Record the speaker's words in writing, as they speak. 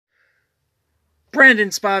Brandon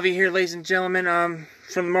Spivey here, ladies and gentlemen.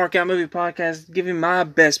 From the Mark Out Movie Podcast, giving my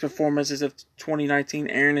best performances of 2019.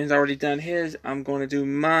 Aaron has already done his. I'm going to do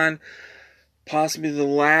mine. Possibly the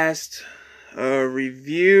last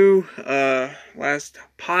review, last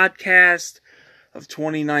podcast of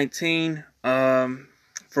 2019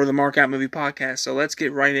 for the Mark Out Movie Podcast. So let's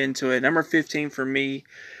get right into it. Number 15 for me,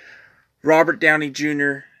 Robert Downey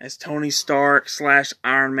Jr. as Tony Stark /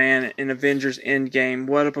 Iron Man in Avengers Endgame.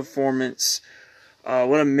 What a performance.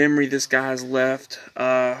 What a memory this guy has left.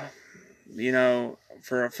 For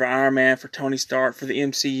Iron Man, for Tony Stark, for the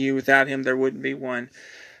MCU. Without him, there wouldn't be one.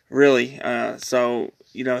 Really.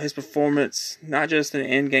 His performance, not just in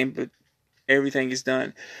Endgame, but everything he's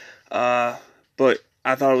done. But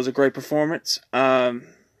I thought it was a great performance.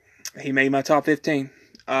 He made my top 15.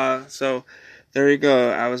 So there you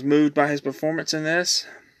go. I was moved by his performance in this.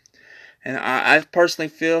 And I personally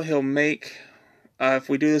feel he'll make, if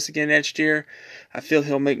we do this again next year, I feel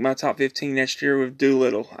he'll make my top 15 next year with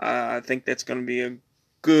Doolittle. I think that's going to be a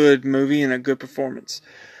good movie and a good performance.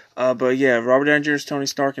 But yeah, Robert Downey Jr.'s Tony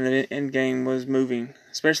Stark in the Endgame was moving,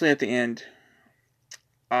 especially at the end.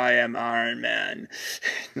 I am Iron Man.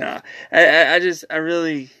 I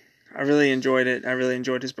really enjoyed it. I really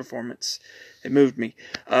enjoyed his performance. It moved me.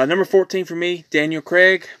 Number 14 for me, Daniel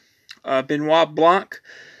Craig, Benoit Blanc,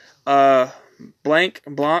 Blanc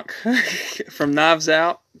from Knives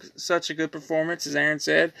Out. Such a good performance, as Aaron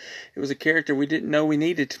said. It was a character we didn't know we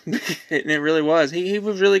needed, and it really was. He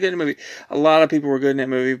was really good in the movie. A lot of people were good in that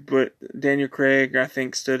movie, but Daniel Craig, I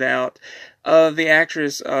think, stood out. The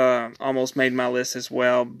actress almost made my list as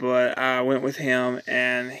well, but I went with him,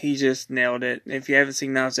 and he just nailed it. If you haven't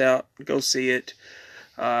seen Knives Out, go see it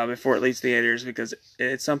before it leaves theaters, because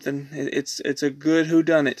it's something. It's a good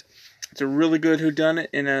whodunit. It's a really good whodunit,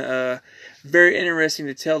 and very interesting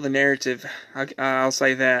to tell the narrative. I'll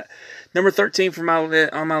say that. Number 13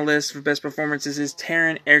 on my list for best performances is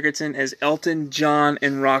Taron Egerton as Elton John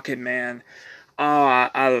in Rocket Man. Oh,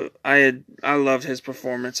 I loved his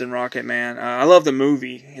performance in Rocket Man. I love the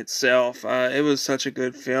movie itself. It was such a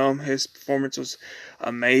good film. His performance was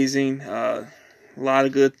amazing. A lot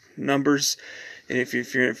of good numbers. And if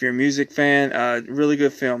you're a music fan, really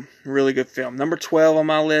good film. Really good film. Number 12 on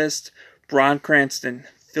my list, Bryan Cranston,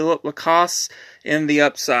 Philip Lacoste in The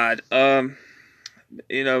Upside. Bryan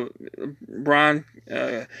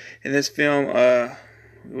in this film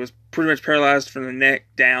was pretty much paralyzed from the neck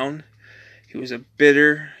down. He was a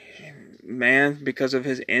bitter man because of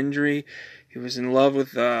his injury. He was in love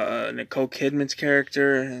with Nicole Kidman's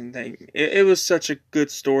character, and it was such a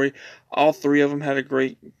good story. All three of them had a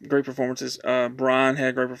great performances. Brian had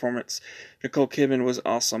a great performance. Nicole Kidman was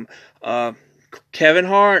awesome. Kevin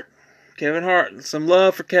Hart, some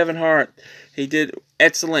love for Kevin Hart. He did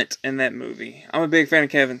excellent in that movie. I'm a big fan of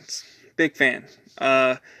Kevin's. Big fan.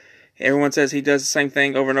 Everyone says he does the same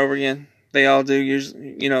thing over and over again. They all do.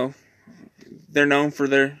 Usually, they're known for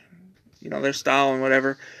their style and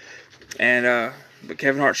whatever. And but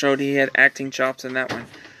Kevin Hart showed he had acting chops in that one.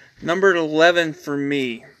 Number 11 for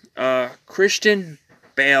me, Christian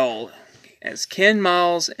Bale as Ken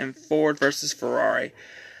Miles in Ford versus Ferrari.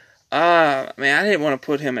 I didn't want to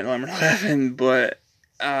put him at number 11, but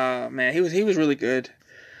he was really good.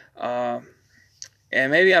 And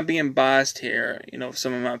maybe I'm being biased here,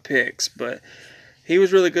 some of my picks, but he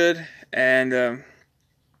was really good, and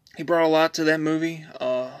he brought a lot to that movie.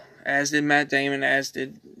 As did Matt Damon, as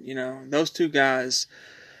did, those two guys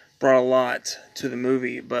brought a lot to the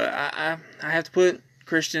movie. But I have to put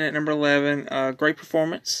Christian at number 11. Great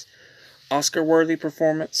performance. Oscar-worthy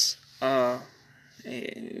performance.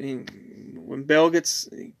 When Bell gets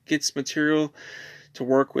material to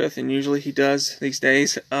work with, and usually he does these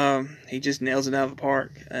days, he just nails it out of the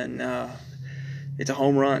park. And it's a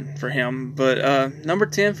home run for him. But number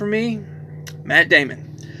 10 for me, Matt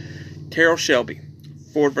Damon. Carroll Shelby.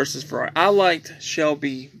 Ford versus Ferrari. I liked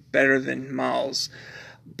Shelby better than Miles,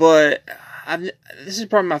 but this is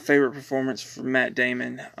probably my favorite performance from Matt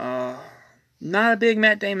Damon. Not a big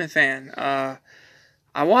Matt Damon fan. I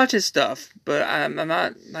watch his stuff, but I'm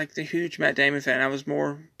not like the huge Matt Damon fan. I was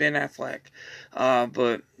more Ben Affleck.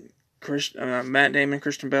 But Matt Damon,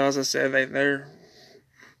 Christian Bale, as I said,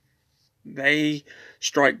 they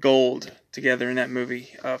strike gold together in that movie,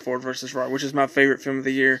 Ford versus Ferrari, which is my favorite film of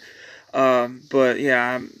the year. But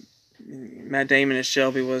yeah, Matt Damon as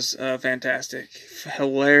Shelby was fantastic,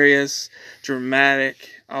 hilarious, dramatic.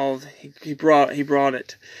 He brought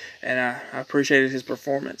it, and I appreciated his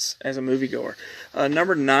performance as a moviegoer.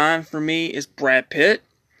 Number 9 for me is Brad Pitt.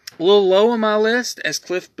 A little low on my list as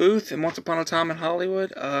Cliff Booth in Once Upon a Time in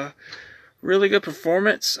Hollywood. Really good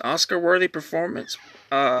performance, Oscar-worthy performance.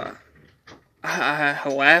 I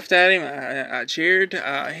laughed at him. I cheered.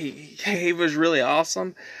 He was really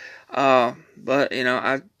awesome. But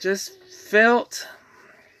I just felt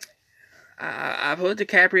I put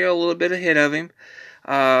DiCaprio a little bit ahead of him.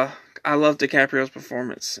 Uh, I love DiCaprio's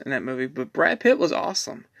performance in that movie, but Brad Pitt was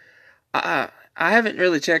awesome. I haven't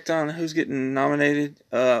really checked on who's getting nominated.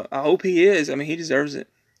 I hope he is. I mean, he deserves it.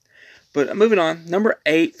 But moving on, number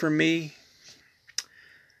 8 for me.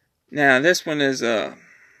 Now this one is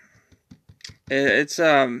it's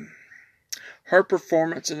her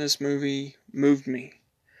performance in this movie moved me.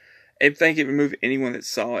 I think it would move anyone that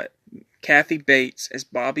saw it. Kathy Bates as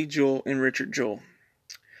Bobby Jewell and Richard Jewell.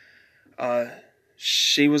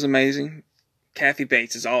 She was amazing. Kathy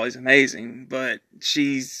Bates is always amazing, but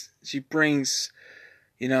she brings,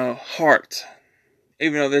 heart.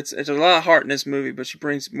 Even though it's a lot of heart in this movie, but she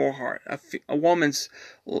brings more heart. A woman's,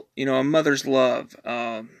 a mother's love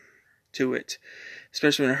to it,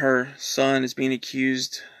 especially when her son is being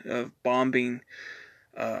accused of bombing,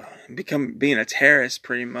 being a terrorist,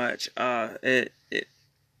 pretty much.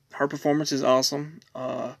 Her performance is awesome.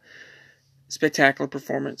 Spectacular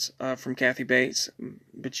performance from Kathy Bates,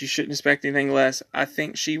 but you shouldn't expect anything less. I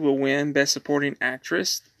think she will win Best Supporting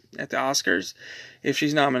Actress at the Oscars if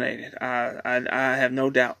she's nominated. I have no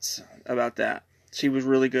doubts about that. She was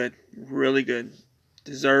really good,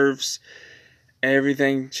 deserves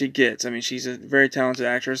everything she gets. I mean, she's a very talented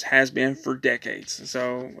actress, has been for decades.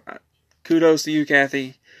 So, kudos to you,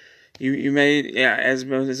 Kathy. You made, as a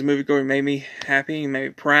moviegoer, you made me happy, you made me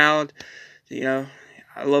proud.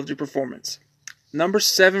 I loved your performance. Number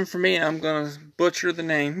 7 for me, and I'm gonna butcher the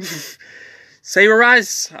name. Sarah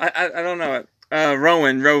Rice. I don't know it.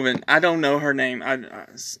 Rowan. I don't know her name.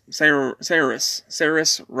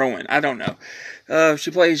 Saoirse Rowan. I don't know.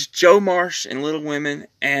 She plays Jo Marsh in Little Women,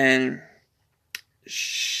 and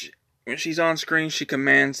when she's on screen, she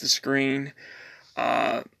commands the screen.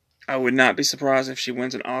 I would not be surprised if she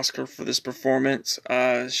wins an Oscar for this performance.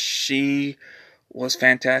 She was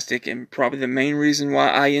fantastic, and probably the main reason why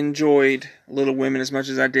I enjoyed Little Women as much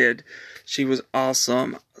as I did. She was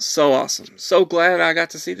awesome. So awesome. So glad I got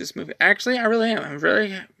to see this movie. Actually, I really am. I'm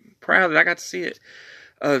very proud that I got to see it.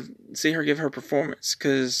 See her give her performance,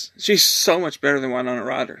 because she's so much better than Winona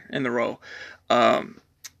Ryder in the role.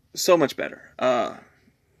 So much better.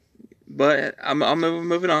 But I'm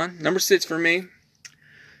moving on. Number 6 for me.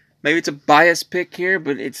 Maybe it's a biased pick here,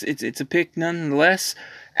 but it's a pick nonetheless.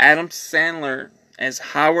 Adam Sandler as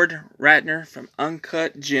Howard Ratner from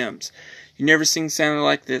Uncut Gems. You never seen Sandler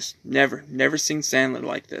like this. Never seen Sandler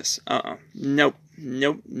like this. Nope.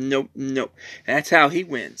 And that's how he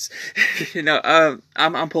wins.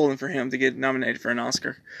 I'm pulling for him to get nominated for an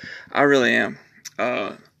Oscar. I really am.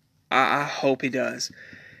 I hope he does.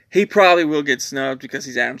 He probably will get snubbed because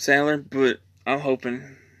he's Adam Sandler, but I'm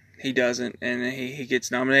hoping he doesn't, and he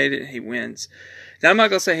gets nominated and he wins. Now, I'm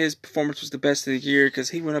not going to say his performance was the best of the year,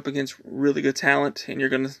 because he went up against really good talent,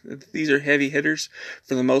 and these are heavy hitters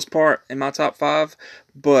for the most part in my top 5,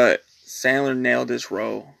 but Sandler nailed this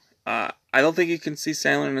role. I don't think you can see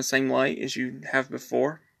Sandler in the same light as you have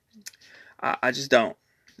before. I just don't.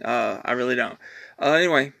 I really don't.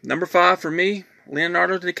 Anyway, number 5 for me,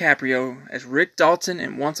 Leonardo DiCaprio as Rick Dalton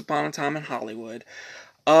in Once Upon a Time in Hollywood.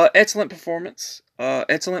 Excellent performance.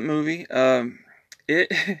 Excellent movie. I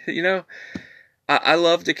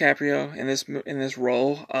love DiCaprio in this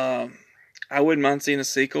role. I wouldn't mind seeing a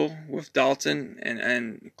sequel with Dalton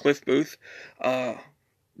and Cliff Booth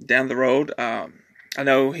down the road. I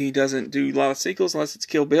know he doesn't do a lot of sequels unless it's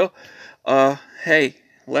Kill Bill. Hey,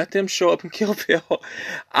 let them show up in Kill Bill.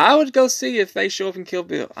 I would go see if they show up in Kill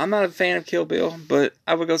Bill. I'm not a fan of Kill Bill, but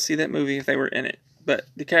I would go see that movie if they were in it. But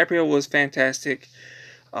DiCaprio was fantastic.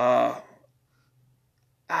 I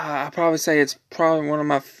probably say it's probably one of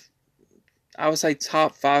my, I would say,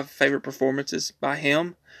 top 5 favorite performances by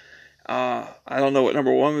him. I don't know what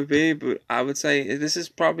number 1 would be, but I would say this is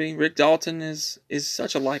probably, Rick Dalton is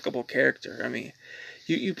such a likable character. I mean,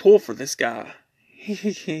 you pull for this guy.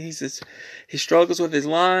 He struggles with his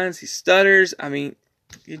lines. He stutters. I mean,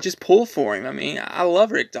 you just pull for him. I mean, I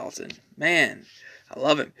love Rick Dalton. Man, I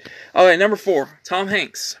love him. All right, number 4, Tom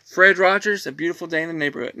Hanks, Fred Rogers, A Beautiful Day in the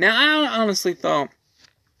Neighborhood. Now, I honestly thought,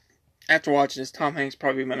 after watching this, Tom Hanks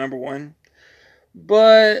probably my number 1.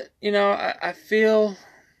 But, I feel,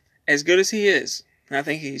 as good as he is, and I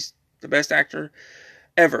think he's the best actor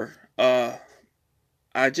ever,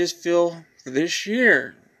 I just feel for this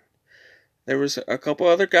year, there was a couple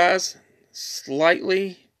other guys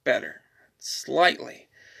slightly better. Slightly.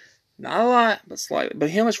 Not a lot, but slightly. But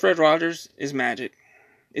him as Fred Rogers is magic.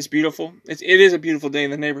 It's beautiful. It is A Beautiful Day in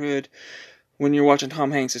the Neighborhood. when you're watching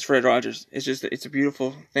Tom Hanks as Fred Rogers. It's a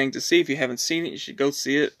beautiful thing to see. If you haven't seen it, you should go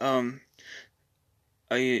see it.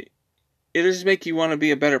 It just make you want to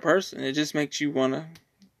be a better person. It just makes you want to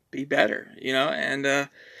be better, and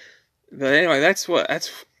but anyway, that's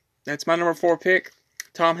my number 4 pick.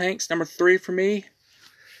 Tom Hanks. Number 3 for me,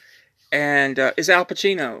 and is Al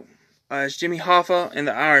Pacino as Jimmy Hoffa in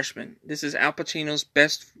The Irishman. This is Al Pacino's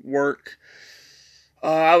best work,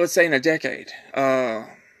 I would say, in a decade.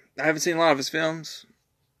 I haven't seen a lot of his films,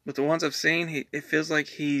 but the ones I've seen, it feels like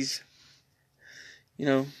he's,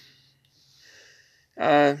 not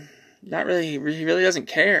really. He really doesn't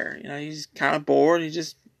care. He's kind of bored.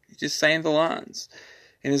 He's just saying the lines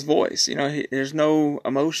in his voice. There's no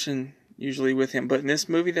emotion usually with him, but in this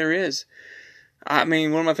movie there is. I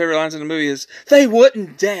mean, one of my favorite lines in the movie is, "They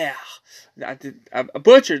wouldn't dare." I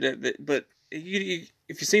butchered it, but if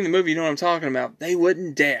you've seen the movie, you know what I'm talking about. They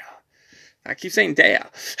wouldn't dare. I keep saying dare.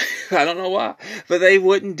 I don't know why, but they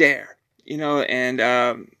wouldn't dare. And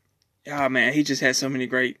oh man, he just has so many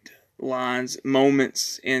great lines,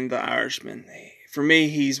 moments in The Irishman. For me,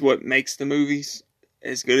 he's what makes the movies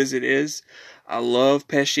as good as it is. I love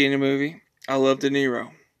Pesci in the movie. I love De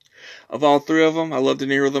Niro. Of all 3 of them, I love De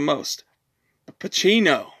Niro the most. But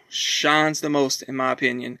Pacino shines the most, in my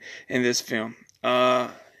opinion, in this film.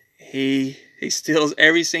 He steals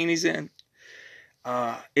every scene he's in.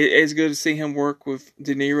 It's good to see him work with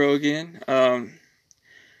De Niro again.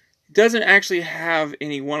 Doesn't actually have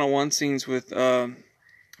any one-on-one scenes with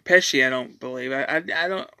Pesci, I don't believe. I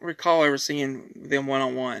don't recall ever seeing them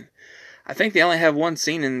one-on-one. I think they only have one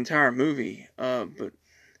scene in the entire movie, but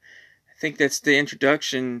I think that's the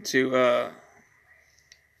introduction to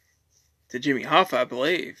Jimmy Hoffa, I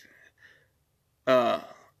believe,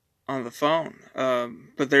 on the phone.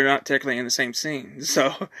 But they're not technically in the same scene,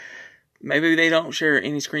 so maybe they don't share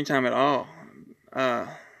any screen time at all.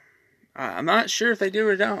 I'm not sure if they do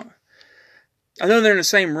or don't. I know they're in the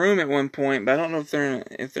same room at one point, but I don't know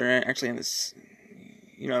if they're actually in this,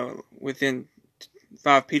 within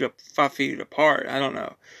 5 feet apart. I don't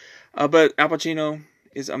know. But Al Pacino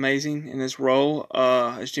is amazing in this role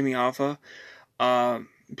as Jimmy Hoffa. I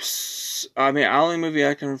mean, the only movie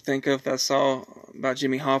I can think of that I saw about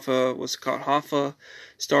Jimmy Hoffa was called Hoffa,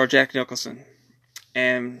 starred Jack Nicholson.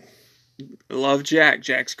 And love Jack.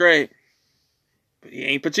 Jack's great. But he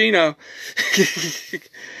ain't Pacino.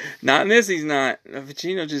 Not in this, he's not.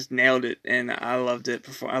 Pacino just nailed it, and I loved it.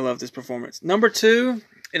 I loved this performance. Number 2,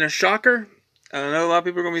 in a shocker, I know a lot of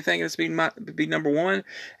people are going to be thinking this would be number 1,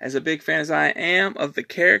 as a big fan as I am of the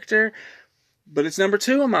character, but it's number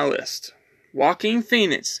 2 on my list. Joaquin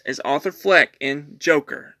Phoenix as Arthur Fleck in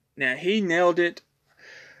Joker. Now, he nailed it.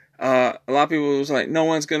 A lot of people was like, no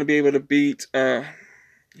one's going to be able to beat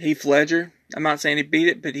Heath Ledger. I'm not saying he beat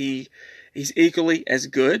it, but he's equally as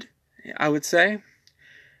good, I would say.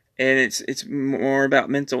 And it's more about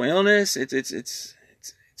mental illness. It's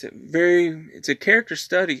a character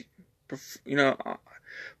study,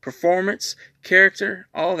 performance, character,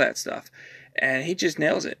 all that stuff, and he just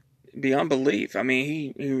nails it beyond belief. I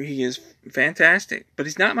mean, he is fantastic, but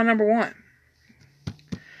he's not my number 1.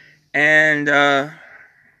 And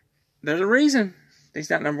there's a reason he's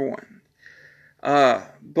not number 1.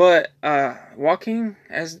 But Joaquin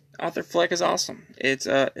as Arthur Fleck is awesome. It's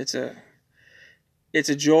a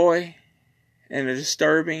joy and a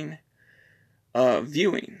disturbing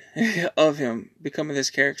viewing of him becoming this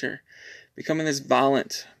character, becoming this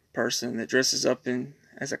violent person that dresses up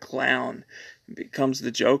as a clown, becomes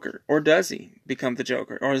the Joker. Or does he become the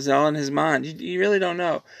Joker? Or is it all in his mind? You really don't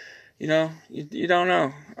know. You don't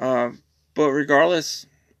know. But regardless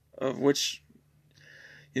of which,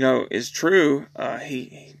 is true,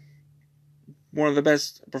 he one of the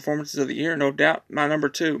best performances of the year, no doubt. My number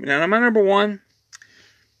 2. Now, my number 1,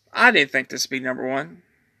 I didn't think this would be number 1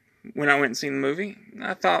 when I went and seen the movie.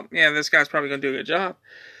 I thought, yeah, this guy's probably going to do a good job.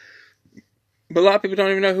 But a lot of people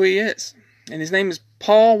don't even know who he is. And his name is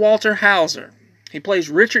Paul Walter Hauser. He plays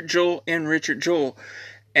Richard Jewell in Richard Jewell.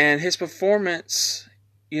 And his performance,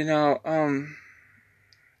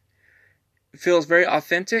 feels very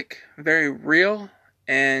authentic, very real.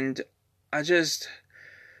 And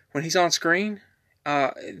when he's on screen,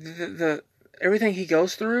 the everything he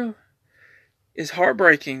goes through is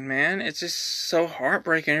heartbreaking, man. It's just so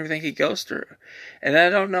heartbreaking, everything he goes through. And I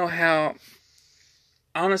don't know how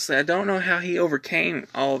he overcame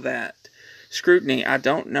all that scrutiny. I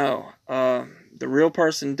don't know. The real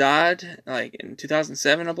person died, like, in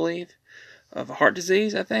 2007, I believe, of heart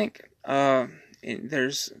disease, I think.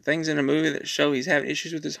 There's things in the movie that show he's having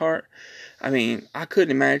issues with his heart. I mean, I couldn't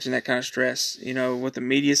imagine that kind of stress, what the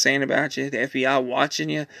media's saying about you, the FBI watching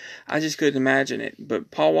you. I just couldn't imagine it. But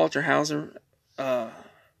Paul Walter Hauser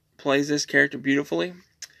plays this character beautifully.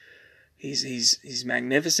 He's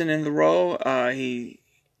magnificent in the role.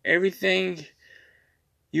 Everything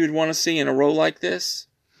you would want to see in a role like this.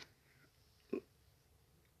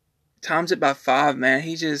 Times it by 5, man.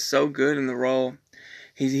 He's just so good in the role.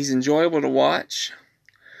 He's enjoyable to watch.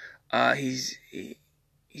 He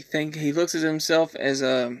looks at himself as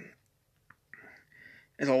a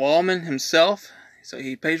lawman himself. So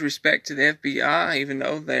he pays respect to the FBI, even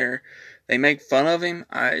though they make fun of him.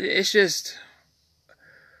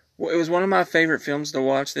 It was one of my favorite films to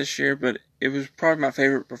watch this year, but it was probably my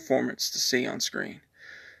favorite performance to see on screen.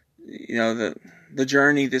 You know, the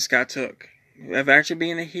journey this guy took of actually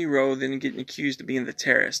being a hero, then getting accused of being the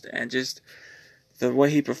terrorist, and just the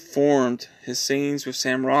way he performed his scenes with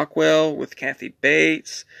Sam Rockwell, with Kathy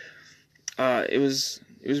Bates. It was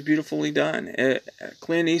beautifully done.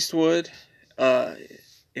 Clint Eastwood,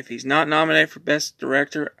 if he's not nominated for Best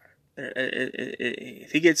Director,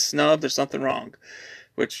 if he gets snubbed, there's something wrong.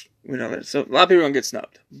 Which, we know, so a lot of people don't get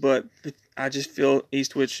snubbed, but I just feel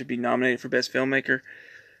Eastwood should be nominated for Best Filmmaker,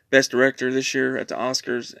 Best Director this year at the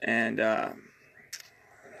Oscars, and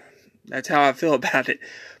that's how I feel about it.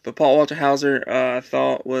 But Paul Walter Hauser, I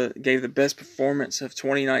thought gave the best performance of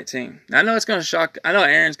 2019. Now, I know it's going to shock. I know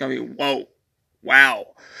Aaron's going to be wow,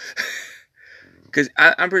 because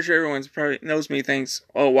I'm pretty sure everyone's probably knows me thinks,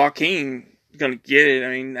 oh, Joaquin is going to get it. I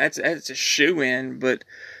mean, that's a shoe-in, but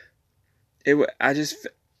I just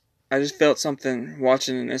felt something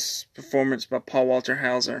watching this performance by Paul Walter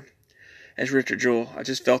Hauser as Richard Jewell. I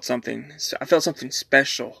just felt something. I felt something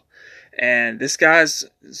special, and this guy's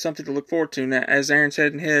something to look forward to. Now, as Aaron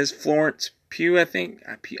said in his, Florence Pugh, I think,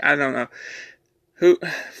 I don't know who,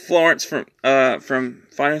 Florence from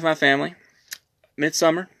Fighting with My Family,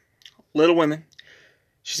 Midsommar, Little Women.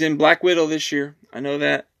 She's in Black Widow this year. I know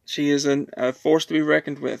that. She is a force to be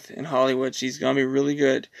reckoned with in Hollywood. She's going to be really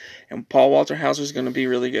good. And Paul Walter Hauser is going to be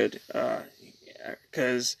really good.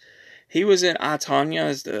 Because he was in I, Tonya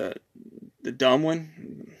as the dumb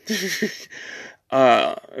one. Which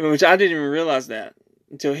I didn't even realize that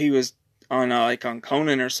until he was on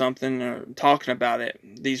Conan or something, or talking about it.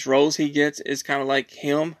 These roles he gets is kind of like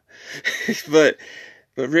him. But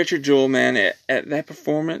Richard Jewell, man, at that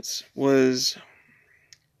performance was...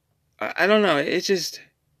 I don't know. It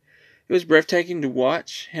was breathtaking to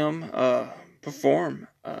watch him perform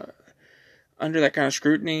under that kind of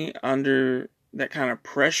scrutiny, under that kind of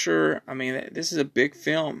pressure. I mean, this is a big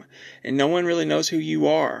film, and no one really knows who you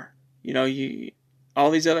are. You know, all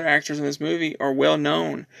these other actors in this movie are well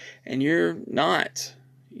known, and you're not.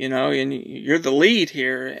 You know, and you're the lead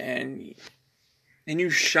here, and you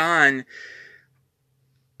shine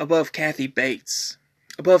above Kathy Bates,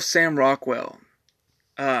 above Sam Rockwell.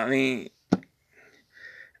 I mean,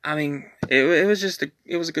 it was just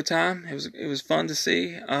it was a good time. It was fun to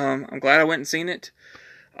see. I'm glad I went and seen it.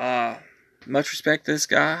 Much respect to this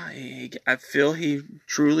guy. I feel he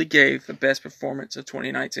truly gave the best performance of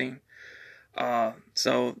 2019.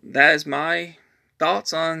 So that is my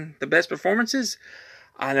thoughts on the best performances.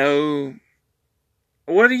 I know.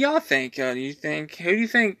 What do y'all think? Do you think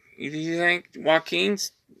Joaquin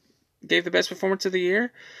gave the best performance of the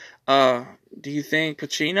year? Do you think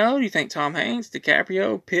Pacino? Do you think Tom Hanks,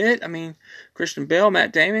 DiCaprio, Pitt? I mean, Christian Bale,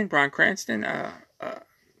 Matt Damon, Bryan Cranston,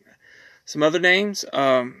 some other names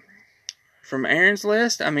from Aaron's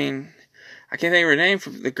list. I mean, I can't think of her name.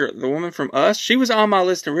 From the woman from Us, she was on my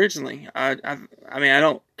list originally. I mean, I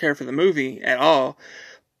don't care for the movie at all,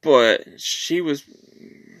 but she was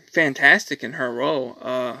fantastic in her role.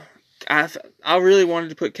 I really wanted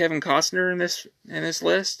to put Kevin Costner in this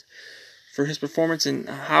list for his performance in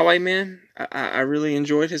Highwaymen. I really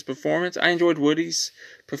enjoyed his performance. I enjoyed Woody's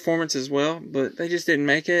performance as well, but they just didn't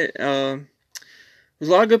make it. There's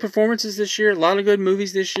a lot of good performances this year, a lot of good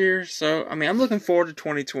movies this year. So, I mean, I'm looking forward to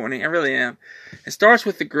 2020. I really am. It starts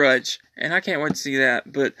with The Grudge, and I can't wait to see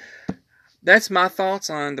that. But that's my thoughts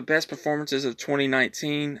on the best performances of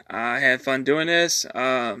 2019. I had fun doing this.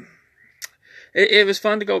 It was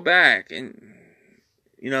fun to go back and,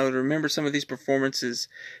 you know, to remember some of these performances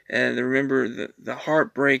and to remember the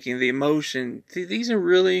heartbreaking, the emotion. These are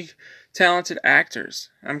really talented actors.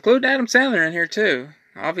 I'm including Adam Sandler in here too.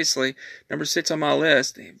 Obviously, number 6 on my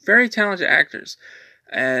list. Very talented actors.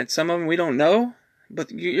 And some of them we don't know,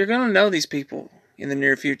 but you're going to know these people in the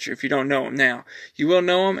near future if you don't know them now. You will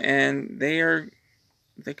know them, and they're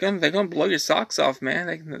going to blow your socks off,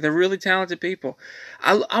 man. They're really talented people.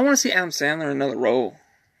 I want to see Adam Sandler in another role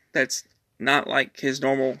that's not like his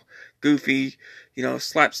normal goofy, you know,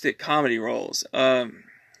 slapstick comedy roles.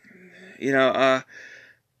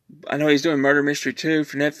 I know he's doing Murder Mystery 2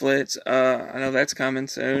 for Netflix. I know that's coming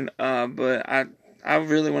soon. But I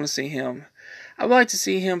really want to see him. I would like to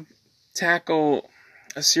see him tackle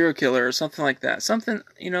a serial killer or something like that. Something,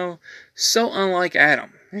 so unlike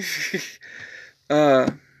Adam.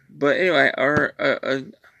 But anyway, or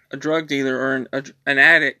a drug dealer or an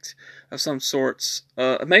addict of some sorts.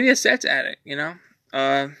 Maybe a sex addict,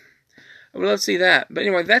 I would love to see that. But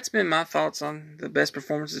anyway, that's been my thoughts on the best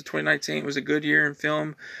performances of 2019. It was a good year in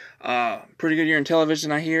film. Pretty good year in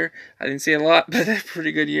television, I hear. I didn't see a lot, but a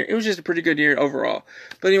pretty good year. It was just a pretty good year overall.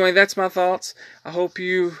 But anyway, that's my thoughts. I hope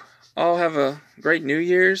you all have a great New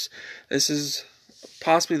Year's. This is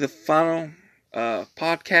possibly the final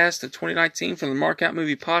podcast of 2019 from the Mark Out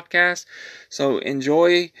Movie Podcast. So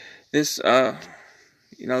enjoy this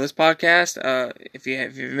this podcast. If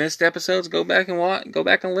you've missed episodes, go back and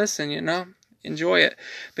listen, enjoy it.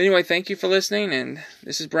 But anyway, thank you for listening, and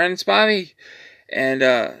this is Brandon Spivey,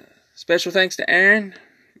 and special thanks to Aaron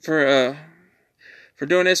for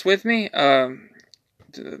doing this with me. The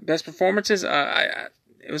best performances,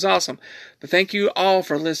 it was awesome. But thank you all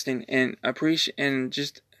for listening, and appreciate, and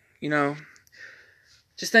just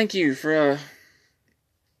thank you for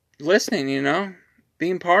listening,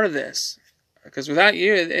 being part of this. Because without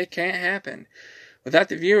you, it can't happen. Without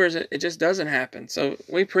the viewers, it just doesn't happen. So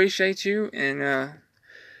we appreciate you, and a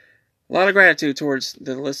lot of gratitude towards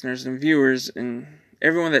the listeners and viewers and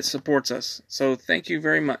everyone that supports us. So thank you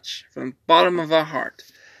very much from the bottom of our heart.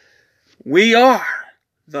 We are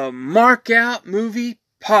the Mark Out Movie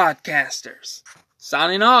Podcasters.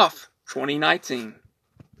 Signing off 2019.